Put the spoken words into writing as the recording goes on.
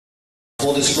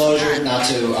Full disclosure, not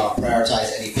to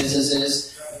prioritize any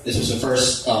businesses. This was the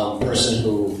first person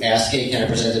who asked, hey, can I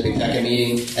present at the BPECA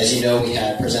meeting? As you know, we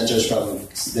had presenters from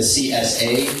the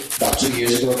CSA about 2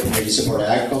 years ago, Community Support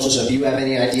Agriculture. So if you have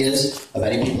any ideas of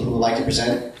any people who would like to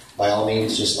present, by all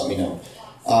means, just let me know.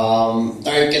 All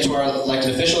right, get to our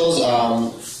elected officials.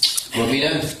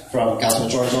 Romina from Councilman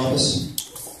Jordan's office.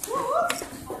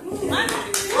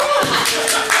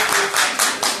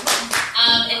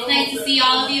 It's nice to see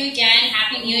all of you again.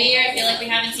 Happy New Year. I feel like we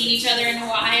haven't seen each other in a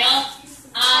while.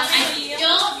 I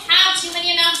don't have too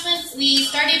many announcements. We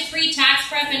started free tax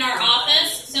prep in our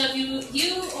office. So if you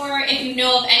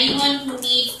know of anyone who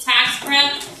needs tax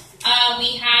prep,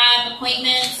 we have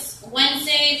appointments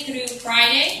Wednesday through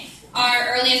Friday.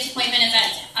 Our earliest appointment is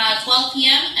at 12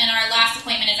 p.m. and our last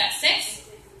appointment is at 6.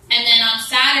 And then on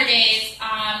Saturdays,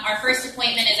 our first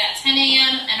appointment is at 10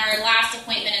 a.m. and our last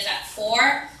appointment is at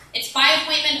 4. It's by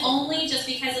appointment only just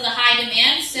because of the high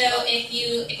demand. So if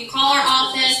you call our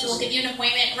office, we'll give you an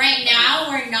appointment. Right now,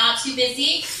 we're not too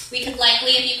busy. We could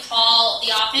likely, if you call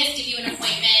the office, give you an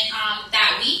appointment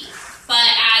that week. But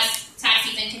as tax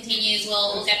season continues,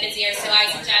 we'll get busier. So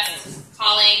I suggest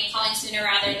calling sooner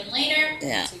rather than later.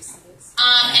 Yeah.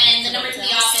 And the number to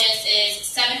the office is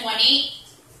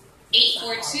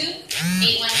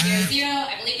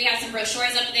 718-842-8100. I believe we have some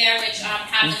brochures up there which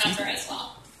have the number as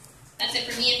well. That's it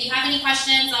for me. If you have any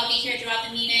questions, I'll be here throughout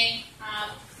the meeting.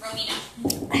 Romina.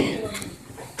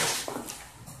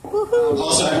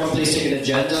 Also, everyone please take an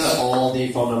agenda. All the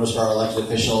phone numbers for our elected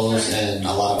officials and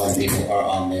a lot of other people are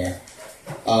on there.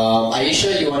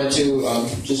 Aisha, you wanted to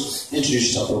just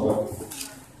introduce yourself real quick.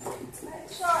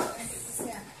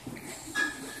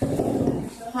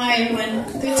 Hi everyone,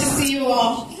 good to see you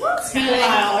all. It's been a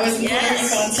while. I was in Puerto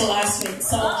Rico until last week.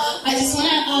 So I just want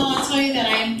to tell you that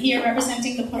I am here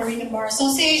representing the Puerto Rican Bar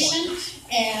Association,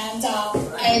 and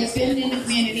I've been in the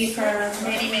community for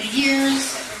many, many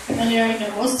years. Familiar, I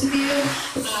know most of you.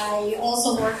 I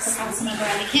also work for Councilmember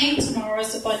Ali King. Tomorrow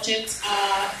is the budget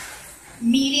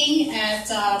meeting at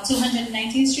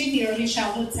 219th Street, the Early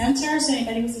Childhood Center. So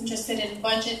anybody who's interested in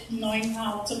budget, knowing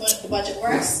how the budget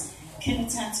works, can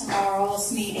attend tomorrow's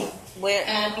meeting. Where?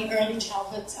 At the Early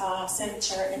Childhood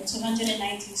Center in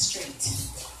 219th Street.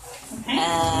 Okay?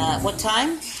 What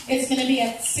time? It's going to be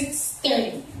at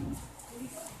 6:30.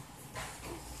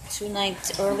 2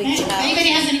 early Okay? If child. anybody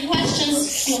has any questions,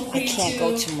 feel free I can't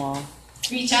go tomorrow.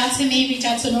 reach out to me, reach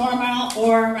out to Norma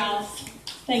or Ralph.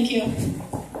 Thank you.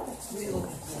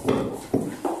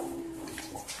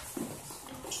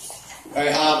 All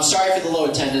right, sorry for the low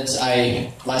attendance.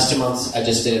 Last 2 months I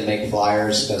just didn't make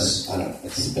flyers because I don't know,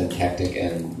 it's been hectic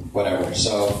and whatever.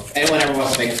 So anyone ever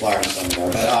wants to make flyers, let me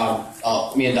know.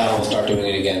 But me and Donna will start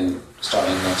doing it again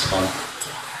starting next month.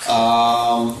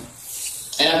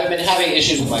 And I've been having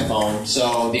issues with my phone.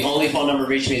 So the only phone number to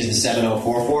reach me is the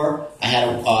 7044. I had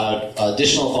an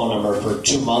additional phone number for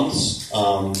 2 months.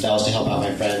 That was to help out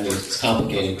my friend. It's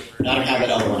complicated. But I don't have that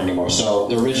other one anymore. So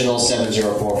the original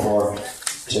 7044.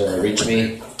 To reach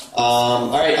me.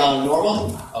 All right,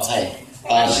 Norma. Oh, hey.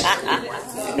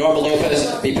 Norma Lopez,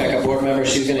 BPECA board member.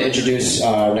 She's going to introduce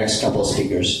our next couple of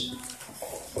speakers.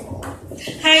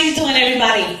 How you doing,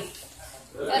 everybody?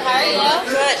 Good. How are you?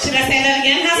 Good. Should I say that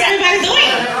again? How's everybody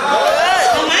doing? Good.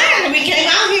 Come on, we came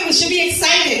out here. We should be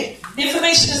excited.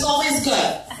 Information is always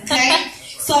good. Okay.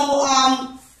 So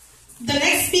the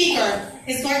next speaker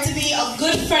is going to be a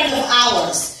good friend of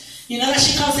ours. You know that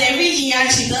she comes every year and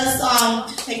she does a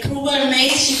Kruger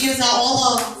Maze. She gives out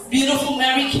all the beautiful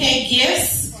Mary Kay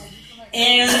gifts.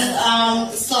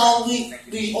 And so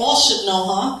we all should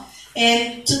know her.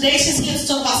 And today she's here to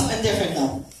talk about something different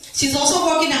though. She's also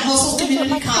working at Hustle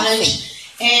Community College.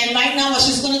 And right now what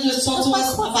she's going to do is talk to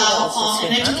us about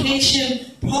an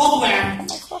education program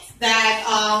that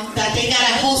they got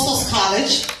at Hustle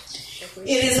College.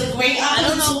 It is a great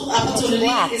opportunity.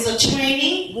 It's a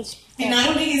training. And not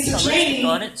only is it training,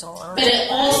 but it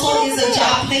also is a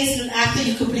job placement after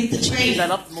you complete the training.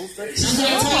 She's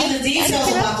going to tell you the details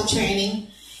about the training.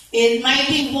 It might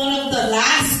be one of the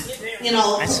last,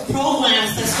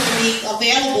 programs that's going to be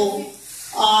available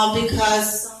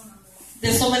because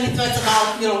there's so many threats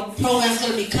about, programs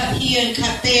going to be cut here and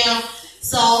cut there.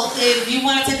 So if you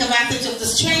want to take advantage of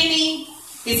this training,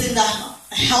 it's in the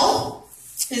health.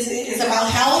 It's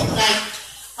about health,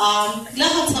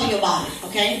 let her tell you about it,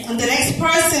 okay? And the next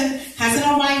person hasn't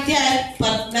arrived yet,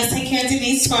 but let's take care of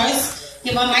Denise first.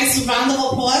 Give her a nice round of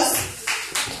applause.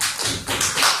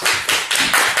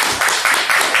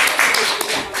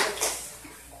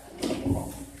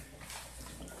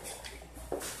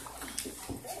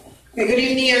 Okay, good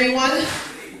evening, everyone.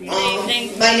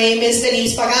 My name is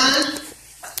Denise Pagan.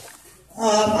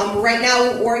 I'm right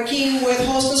now working with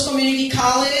Hostos Community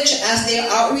College as the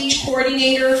outreach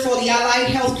coordinator for the Allied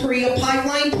Health Career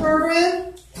Pipeline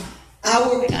Program.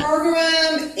 Our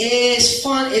program is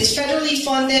federally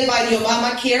funded by the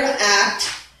Obamacare Act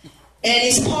and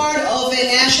is part of a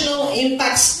national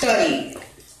impact study.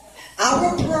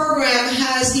 Our program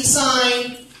has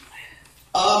designed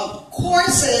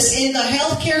courses in the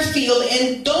healthcare field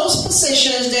in those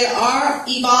positions that are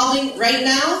evolving right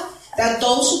now, that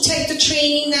those who take the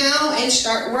training now and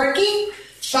start working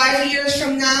 5 years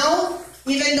from now,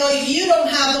 even though if you don't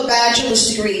have a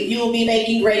bachelor's degree, you will be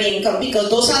making great income, because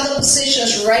those are the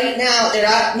positions right now that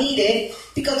are needed,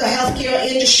 because the healthcare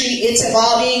industry is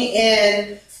evolving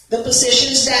and the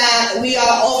positions that we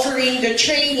are offering the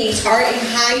trainings are in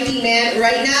high demand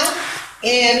right now.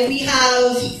 And we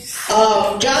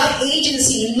have job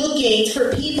agency looking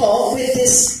for people with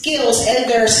these skills and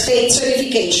their state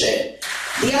certification.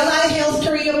 The Allied Health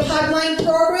Career Pipeline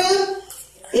Program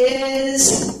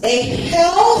is a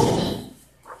health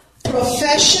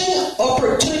profession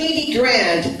opportunity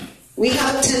grant. We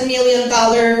have a $10 million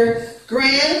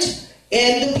grant,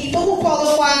 and the people who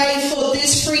qualify for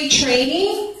this free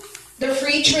training, we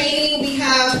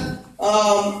have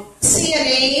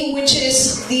CNA, which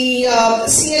is the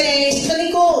CNA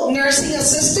Clinical Nursing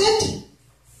Assistant.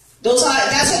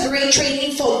 That's a great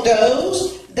training for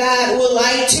those that would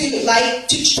like to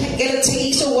get a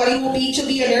taste of what it will be to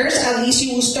be a nurse. At least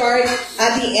you will start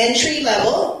at the entry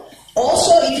level.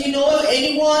 Also, if you know of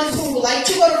anyone who would like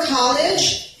to go to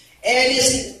college and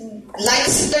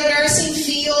likes the nursing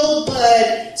field,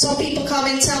 but some people come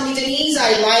and tell me, Denise,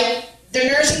 I like the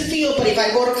nursing field, but if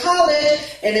I go to college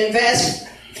and invest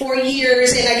 4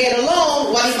 years and I get a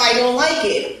loan, what if I don't like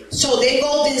it? So they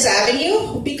go this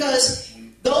avenue, because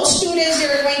those students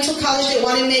that are going to college, they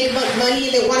want to make money,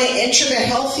 they want to enter the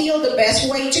health field. The best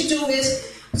way to do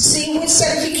is see which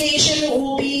certification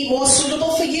will be more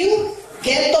suitable for you.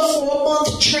 Get the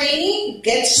 4-month training.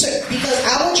 Because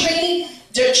our training,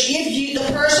 if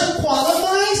the person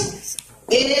qualifies,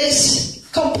 it is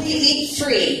completely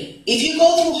free. If you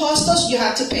go through Hostos, you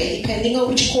have to pay, depending on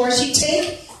which course you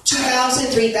take,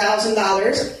 $2,000,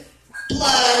 $3,000.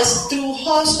 Plus, through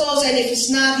Hostos, and if it's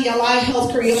not the Allied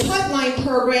Health Career Pipeline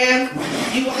Program,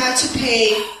 you will have to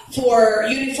pay for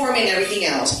uniform and everything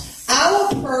else. Our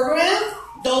program,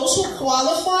 those who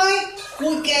qualify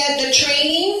will get the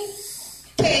training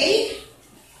paid.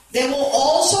 They will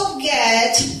also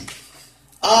get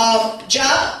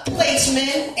job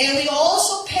placement, and we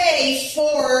also pay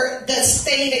for the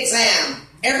state exam.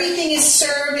 Everything is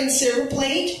served in silver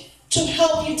plate to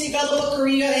help you develop a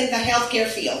career in the healthcare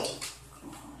field.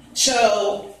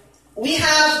 So we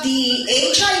have the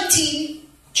HIT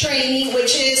training,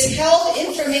 which is Health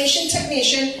Information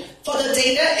Technician, for the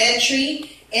data entry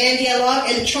and the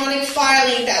electronic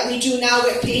filing that we do now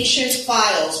with patients'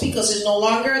 files, because it's no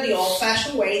longer the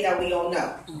old-fashioned way that we all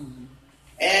know.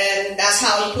 And that's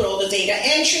how you put all the data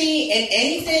entry and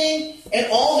anything, and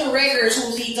all the records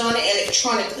will be done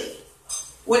electronically.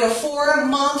 With a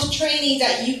 4-month training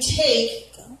that you take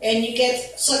and you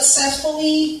get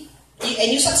successfully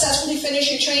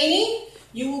finish your training,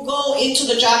 you will go into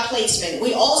the job placement.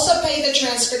 We also pay the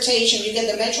transportation. You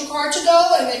get the Metro card to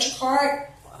go and Metro card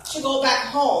to go back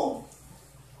home.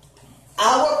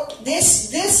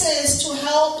 This is to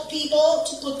help people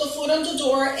to put the foot on the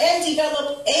door and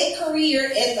develop a career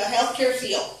in the healthcare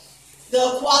field.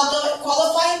 The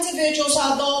qualified individuals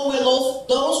are those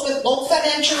with low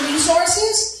financial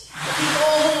resources,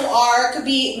 people who could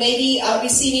be maybe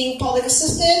receiving public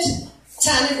assistance,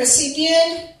 TANF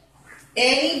recipient,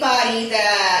 anybody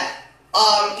that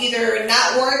either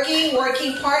not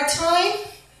working part-time.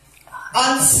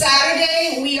 On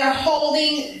Saturday, we are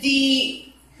holding the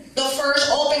first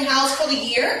open house for the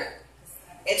year.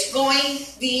 It's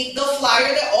the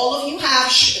flyer that all of you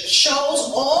have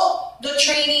shows all the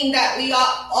training that we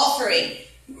are offering.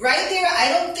 Right there, I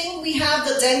don't think we have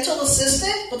the dental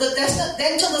assistant, but the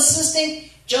dental assistant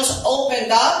just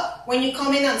opened up when you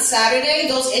come in on Saturday.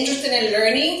 Those interested in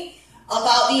learning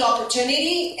about the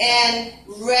opportunity and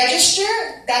register,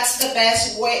 that's the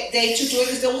best day to do it,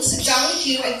 because they will sit down with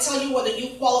you and tell you whether you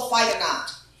qualified or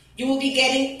not. You will be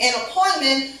getting an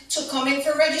appointment to come in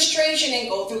for registration and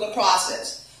go through the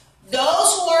process.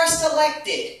 Those who are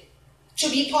selected to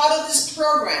be part of this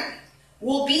program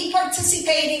will be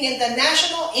participating in the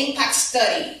National Impact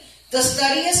Study. The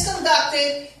study is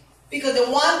conducted because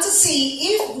they want to see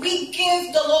if we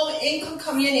give the low-income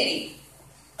community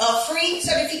a free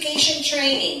certification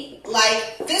training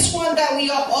like this one that we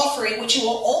are offering, which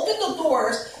will open the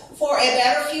doors for a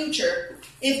better future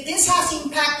if this has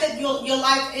impacted your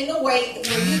life in a way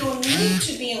where you don't need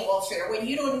to be in welfare, when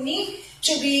you don't need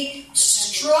to be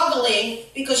struggling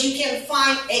because you can't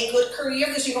find a good career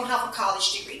because you don't have a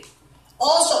college degree.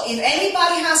 Also, if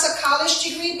anybody has a college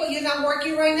degree but you're not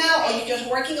working right now, or you're just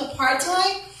working a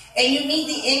part-time, and you meet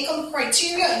the income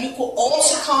criteria, you could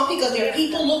also come because there are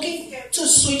people looking to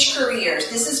switch careers.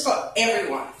 This is for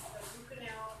everyone.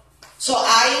 So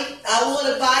I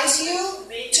will advise you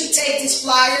to take this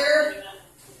flyer,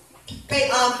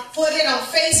 put it on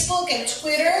Facebook and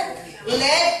Twitter.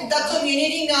 Let the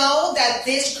community know that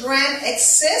this grant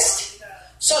exists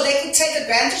so they can take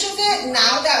advantage of it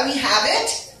now that we have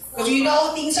it. Because you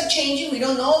know things are changing. We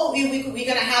don't know if we're going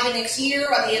to have it next year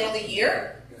or at the end of the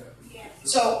year.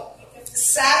 So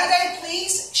Saturday,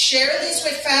 please share this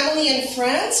with family and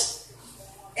friends.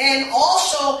 And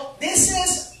also, this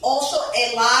is also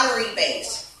a lottery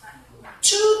base.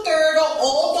 2/3 of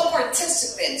all the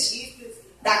participants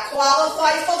that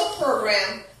qualify for the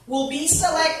program will be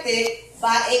selected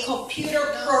by a computer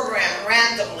program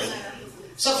randomly.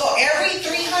 So for every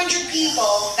 300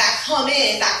 people that come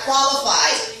in, that qualify,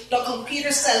 the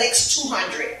computer selects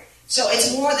 200. So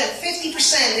it's more than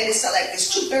 50% that is selected. It's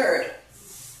 2/3.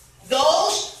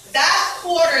 That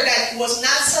quarter that was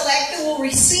not selected will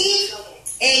receive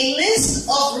a list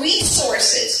of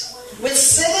resources with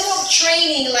similar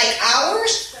training like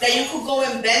ours that you could go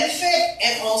and benefit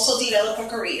and also develop a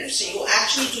career. So you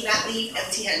actually do not leave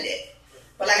empty-handed.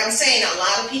 But like I'm saying, a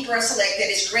lot of people are selected.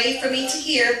 It's great for me to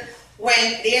hear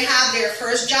when they have their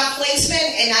first job placement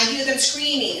and I hear them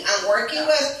screaming, I'm working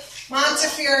with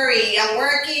Montefiore, I'm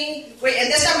working with,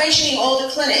 and they start mentioning all the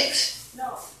clinics.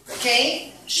 Okay?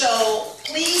 So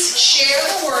please share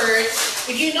the word.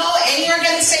 If you know any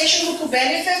organization who could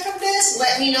benefit from this,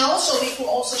 let me know so we can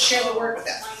also share the word with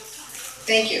them.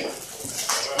 Thank you.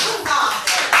 I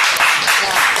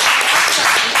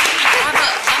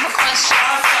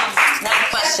have a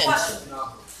question.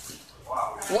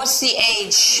 What's the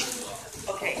age?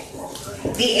 Okay.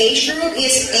 The age group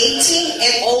is 18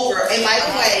 and over. And by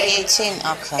the way, 18,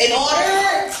 okay. in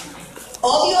order,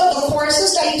 all the other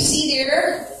courses that you see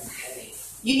there,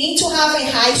 you need to have a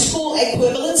high school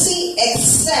equivalency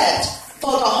except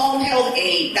for the home health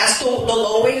aide. That's the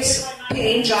lowest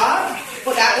paying job.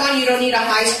 For that one, you don't need a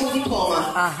high school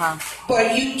diploma.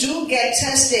 But you do get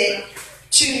tested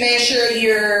to measure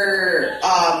your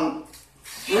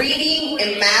reading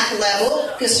and math level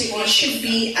because you should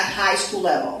be at high school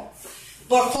level.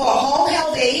 But for a home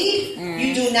health aide,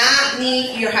 you do not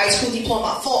need your high school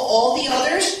diploma. For all the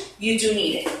others, you do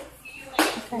need it.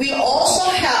 We also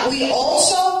have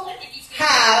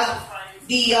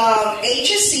the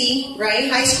HSC, right?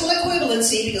 High school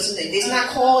equivalency, because it's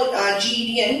not called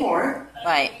GED anymore.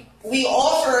 Right. We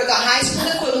offer the high school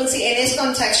equivalency, and it's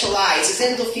contextualized. It's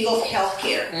in the field of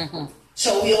healthcare.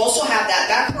 So we also have that.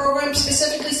 That program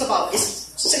specifically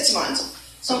is 6 months.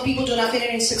 Some people do not finish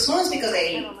in 6 months because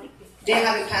they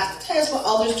haven't passed the test, but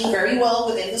others do very well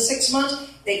within the 6 months.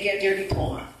 They get their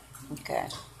diploma. Okay.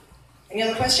 Any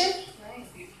other question?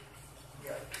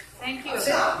 Thank you.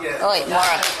 Oh, wait,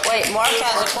 Mark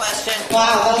has a question.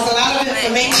 Wow, that was a lot of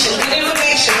information. Good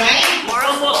information, right?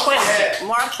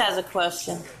 Mark has a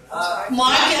question.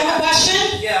 Mark, you have a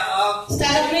question? Yeah.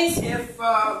 Stand up, please. If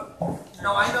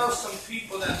I know some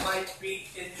people that might be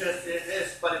interested in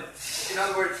this, but in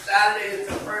other words, Saturday is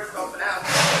the first open house.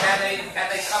 Can they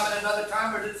come at another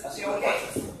time, or is this the only one?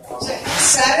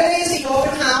 Saturday is the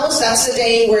open house. That's the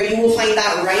day where you will find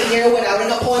out right there without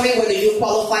an appointment whether you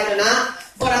qualified or not.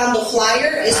 But on the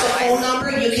flyer is the phone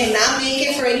number. You cannot make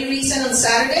it for any reason on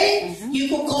Saturday. You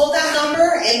can call that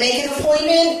number and make an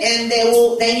appointment, and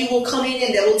then you will come in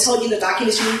and they will tell you the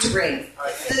documents you need to bring.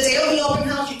 The day of the open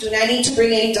house, you do not need to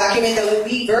bring any document. That will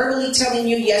be verbally telling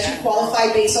you, yes, you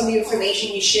qualify based on the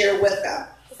information you share with them.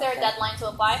 Is there a deadline to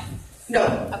apply? No.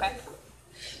 Okay.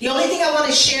 The only thing I want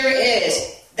to share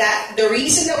is that the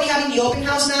reason that we have in the open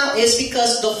house now is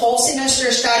because the fall semester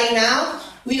is starting now.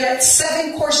 We are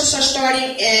 7 courses are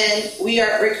starting, and we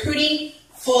are recruiting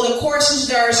for the courses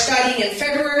that are starting in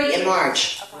February and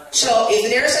March. So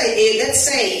if there's let's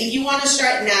say if you want to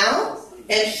start now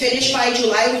and finish by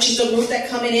July, which is the group that's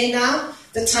coming in now,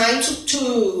 the time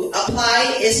to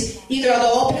apply is either at the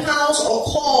open house or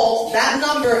call that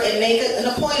number and make an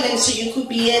appointment so you could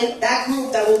be in that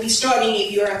group that will be starting if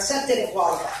you're accepted and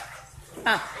qualified.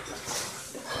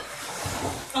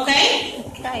 Okay?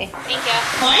 Okay. Thank you.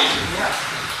 Mark?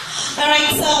 All right,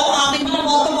 so we want to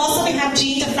welcome also, we have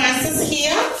Jean DeFrancis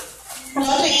here.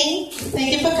 Hello, Jean.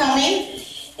 Thank you for coming.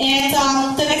 And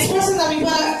the next person that we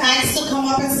want to ask to come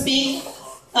up and speak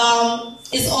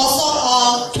is also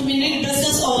a community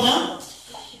business owner.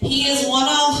 He is one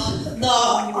of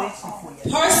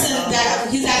person that,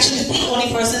 he's actually the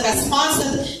only person that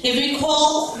sponsored, if you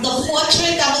recall the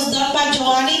portrait that was done by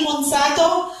Giovanni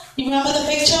Monsato, you remember the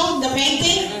picture, the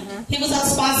painting? He was a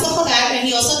sponsor for that, and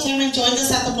he also came and joined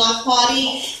us at the block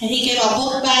party, and he gave our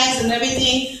book bags and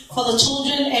everything for the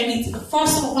children. And we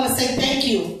first of all want to say thank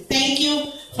you. Thank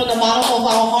you from the bottom of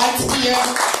our hearts here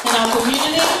in our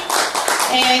community.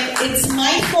 And it's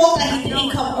my fault that he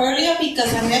didn't come earlier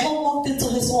because I never walked into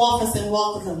his office and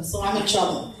welcomed him, so I'm in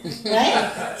trouble,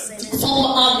 right? So,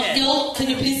 Gil, can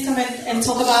you please come in and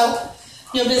talk about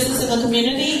your business in the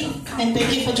community? And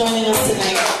thank you for joining us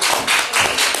tonight.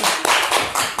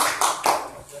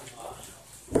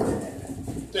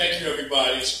 Thank you,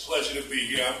 everybody. It's a pleasure to be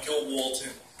here. I'm Gil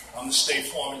Walton. I'm the State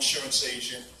Farm Insurance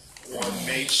Agent on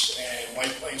Mace and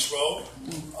White Plains Road.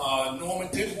 Norman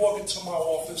did walk into my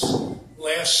office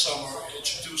last summer and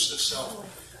introduced herself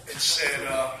and said,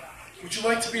 would you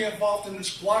like to be involved in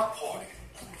this block party?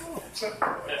 I said,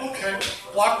 okay,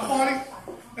 block party?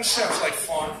 That sounds like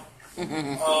fun.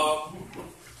 And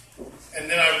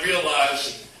then I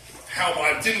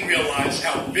didn't realize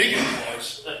how big it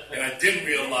was, and I didn't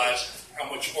realize how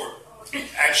much work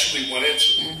actually went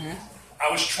into it. I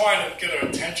was trying to get her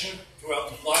attention throughout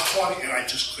the block party, and I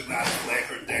just could not let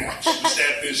her down. She was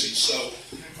that busy. So,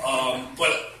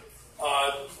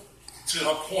 to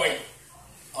her point,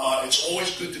 it's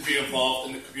always good to be involved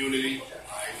in the community.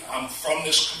 I'm from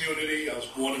this community. I was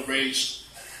born and raised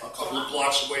a couple of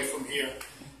blocks away from here.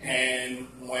 And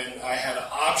when I had an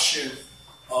option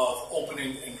of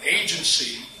opening an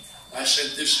agency, I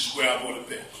said, this is where I want to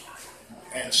be.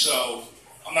 And so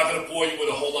I'm not going to bore you with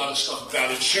a whole lot of stuff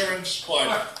about insurance,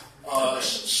 but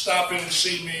stop in and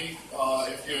see me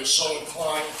if you're so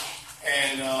inclined,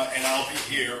 and I'll be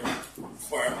here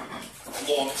for a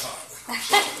long time.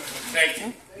 So, thank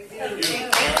you. Thank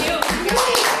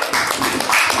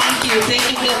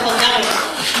you, Bill, for coming.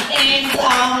 And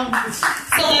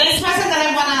so the next person that I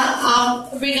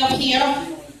want to bring up here,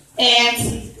 and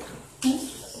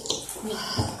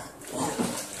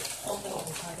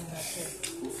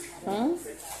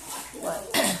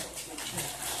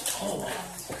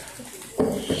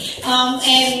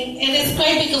and it's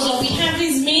great because when we have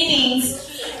these meetings,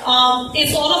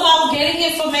 it's all about getting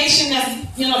information that's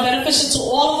beneficial to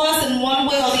all of us in one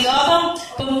way or the other.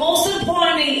 But most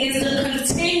importantly is the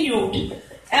continued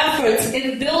efforts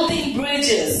in building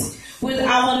bridges with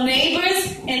our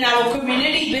neighbors and our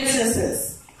community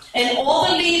businesses and all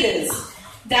the leaders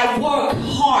that work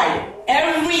hard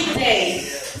every day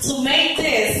to make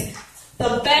this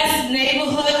the best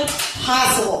neighborhood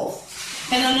possible.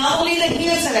 And another leader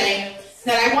here today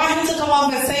that I want him to come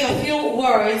up and say a few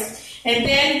words, and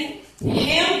then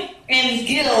him and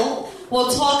Gil will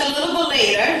talk a little bit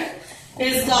later,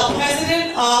 is the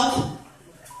president of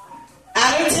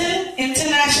Allerton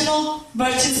International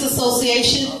Merchants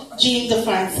Association, Jean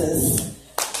DeFrancis.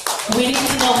 We need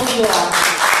to know who you are.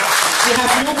 You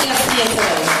have no guests here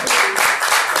today.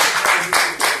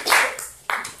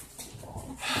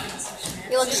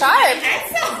 You look sharp.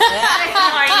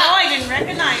 I know, I didn't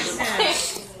recognize him.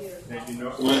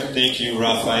 Thank you,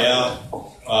 Raphael.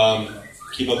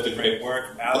 Keep up the great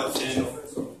work. Allerton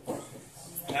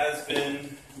has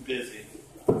been busy.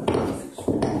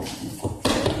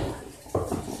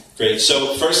 Great.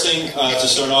 So first thing to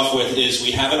start off with is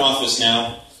we have an office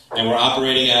now, and we're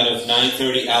operating out of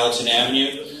 930 Allerton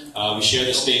Avenue. We share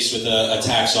the space with a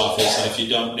tax office, and if you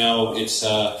don't know, it's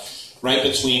right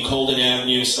between Colden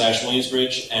Avenue /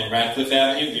 Williamsbridge and Radcliffe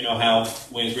Avenue. You know how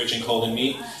Williamsbridge and Colden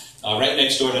meet. Right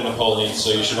next door to Napoleon,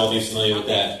 so you should all be familiar with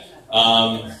that.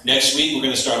 Next week, we're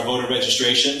going to start voter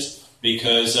registrations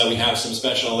because we have some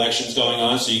special elections going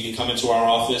on, so you can come into our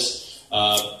office,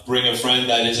 bring a friend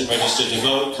that isn't registered to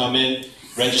vote, come in,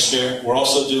 register. We're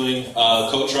also doing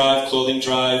coat drive, clothing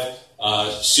drive,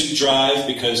 suit drive,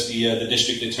 because the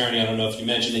district attorney, I don't know if you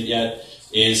mentioned it yet,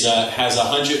 has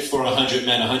 100 for 100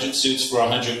 men, 100 suits for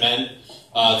 100 men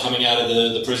coming out of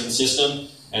the prison system,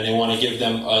 and they want to give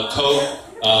them a coat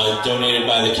donated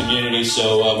by the community,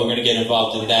 so we're going to get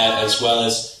involved in that, as well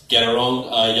as get our own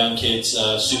young kids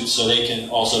suits so they can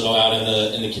also go out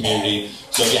in the community.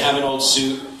 So if you have an old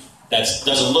suit that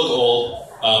doesn't look old,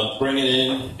 bring it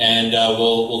in, and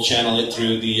we'll channel it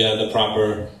through the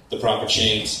proper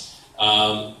chains.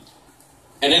 And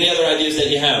any other ideas that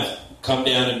you have, come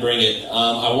down and bring it.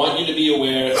 I want you to be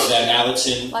aware that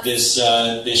Allerton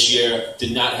this year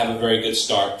did not have a very good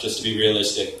start, just to be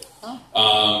realistic.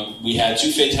 We had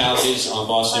 2 fatalities on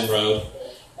Boston Road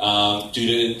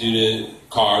due to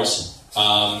cars.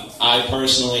 I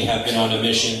personally have been on a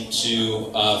mission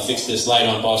to fix this light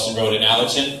on Boston Road in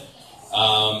Allerton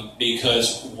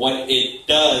because what it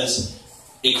does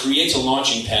it creates a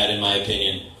launching pad, in my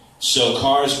opinion. So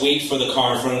cars wait for the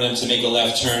car in front of them to make a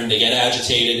left turn, they get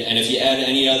agitated, and if you add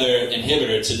any other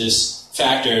inhibitor to this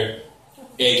factor,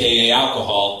 aka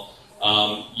alcohol,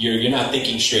 you're not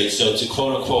thinking straight. So to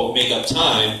quote-unquote make up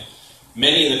time,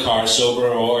 many of the cars, sober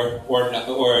or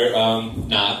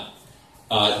not,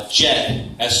 jet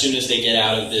as soon as they get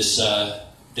out of this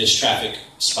traffic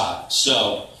spot.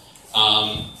 So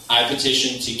I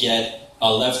petitioned to get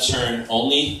a left turn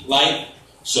only light,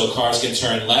 so cars can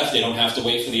turn left. They don't have to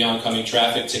wait for the oncoming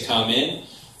traffic to come in.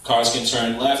 Cars can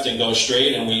turn left and go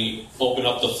straight, and we open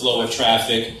up the flow of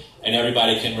traffic, and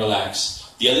everybody can relax.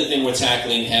 The other thing we're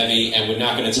tackling heavy, and we're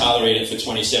not going to tolerate it for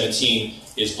 2017,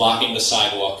 is blocking the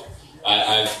sidewalk.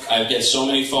 I get so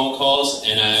many phone calls,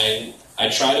 and I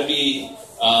try to be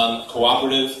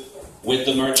cooperative with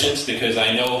the merchants because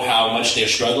I know how much they're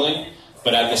struggling.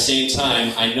 But at the same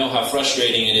time, I know how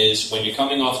frustrating it is when you're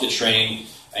coming off the train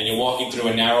and you're walking through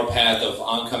a narrow path of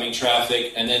oncoming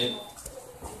traffic, and then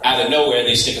out of nowhere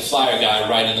they stick a flyer guy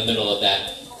right in the middle of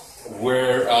that.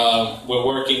 We're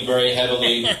working very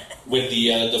heavily with the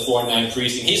 4-9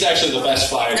 precinct. He's actually the best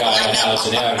flyer guy on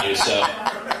Allison Avenue, so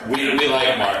we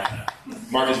like Mark.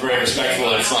 Mark is very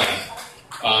respectful and funny.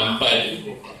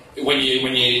 But when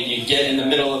you get in the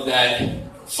middle of that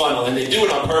funnel, and they do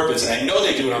it on purpose, and I know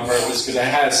they do it on purpose because I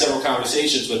had several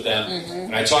conversations with them,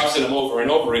 and I talked to them over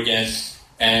and over again,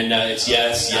 and it's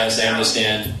yes, I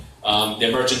understand.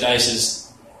 Their merchandise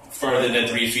is further than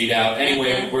 3 feet out.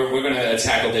 Anyway, we're going to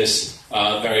tackle this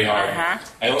very hard.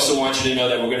 I also want you to know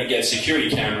that we're going to get security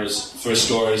cameras for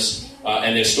stores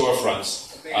and their storefronts.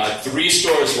 3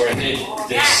 stores were hit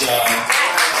this.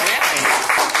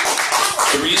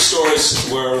 3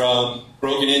 stores were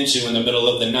broken into in the middle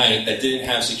of the night that didn't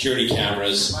have security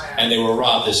cameras, and they were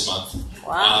robbed this month.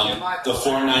 The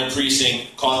 4-9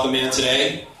 precinct caught the man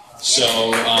today, so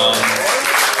thank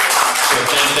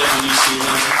them when you see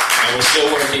them. And we're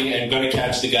still working and going to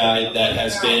catch the guy that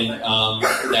has been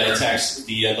that attacks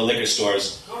the liquor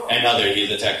stores and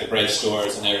he attacked the bread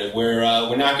stores and everything.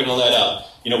 We're not going to let up.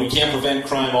 We can't prevent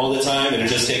crime all the time, and it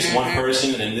just takes one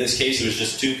person. And in this case, it was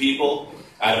just 2 people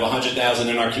out of 100,000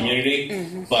 in our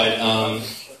community. But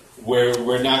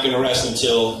we're not going to rest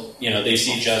until they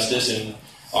see justice, and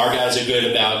our guys are good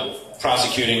about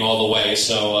prosecuting all the way.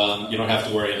 So you don't have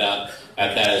to worry about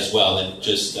that as well, and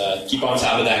just keep on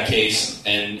top of that case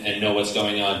and know what's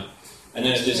going on. And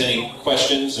then if there's any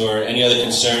questions or any other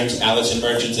concerns,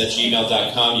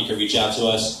 AllisonMerchants@gmail.com. You can reach out to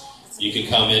us. You can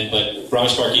come in, but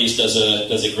Bronx Park East does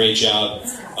a great job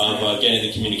of getting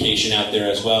the communication out there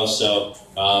as well. So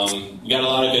we got a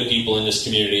lot of good people in this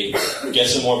community. Get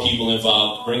some more people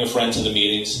involved. Bring a friend to the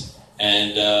meetings,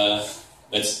 and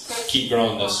let's keep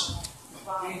growing this.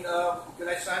 Can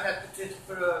I sign that petition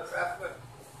for the traffic?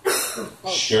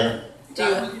 Sure. Do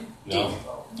you? No.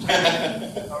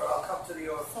 I'll come to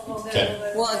the office.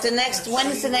 Okay. Well, when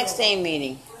is the next AIM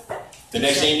meeting? The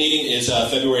next AIM meeting is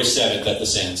February 7th at the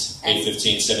Sands,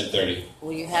 8:15, 7:30.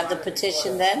 Will you have the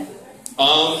petition then?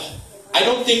 I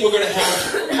don't think we're going to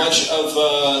have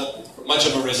much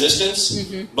of a resistance,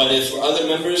 but if other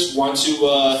members want to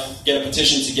get a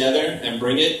petition together and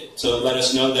bring it to let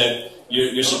us know that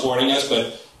you're supporting us,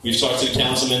 but we've talked to the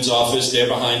councilman's office, they're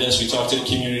behind us, we talked to the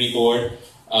community board,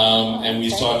 and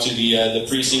we've talked to the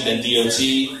precinct and DOT,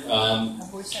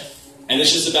 and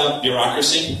it's just about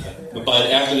bureaucracy.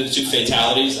 But after the 2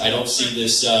 fatalities, I don't see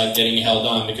this getting held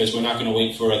on, because we're not going to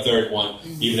wait for a third one,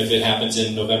 even if it happens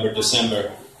in November,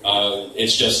 December.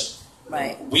 It's just,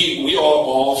 we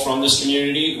all from this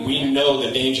community, we know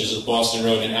the dangers of Boston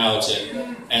Road and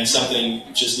Allerton, and something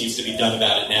just needs to be done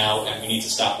about it now, and we need to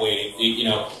stop waiting.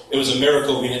 It was a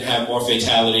miracle we didn't have more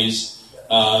fatalities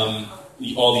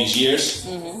all these years,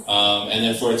 and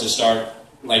then for it to start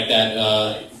like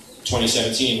that,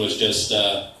 2017 was just,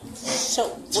 to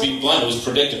be blunt, it was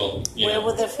predictable. Where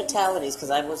were the fatalities?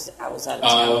 Because I was out of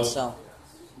town, so.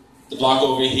 The block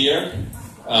over here,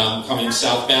 coming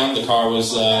southbound, the car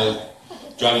was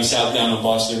driving southbound on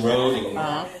Boston Road and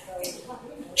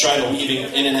tried to weave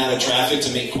in and out of traffic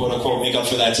to make, quote-unquote, make up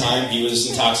for that time. He was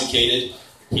intoxicated.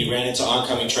 He ran into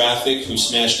oncoming traffic, who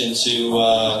smashed into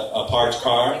a parked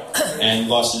car and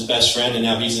lost his best friend, and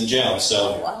now he's in jail.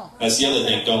 So that's the other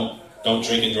thing. Don't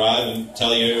drink and drive, and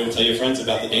tell your friends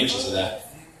about the dangers of that.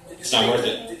 It's not worth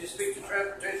it. Did you speak to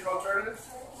Transportation Alternatives?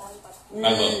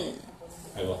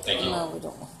 I will. Thank you. No, we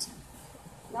don't want to.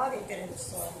 Now you get in the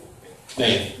story.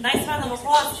 Thank you. Nice round of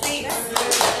applause, please.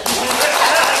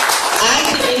 I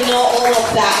didn't know all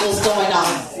of that was going on.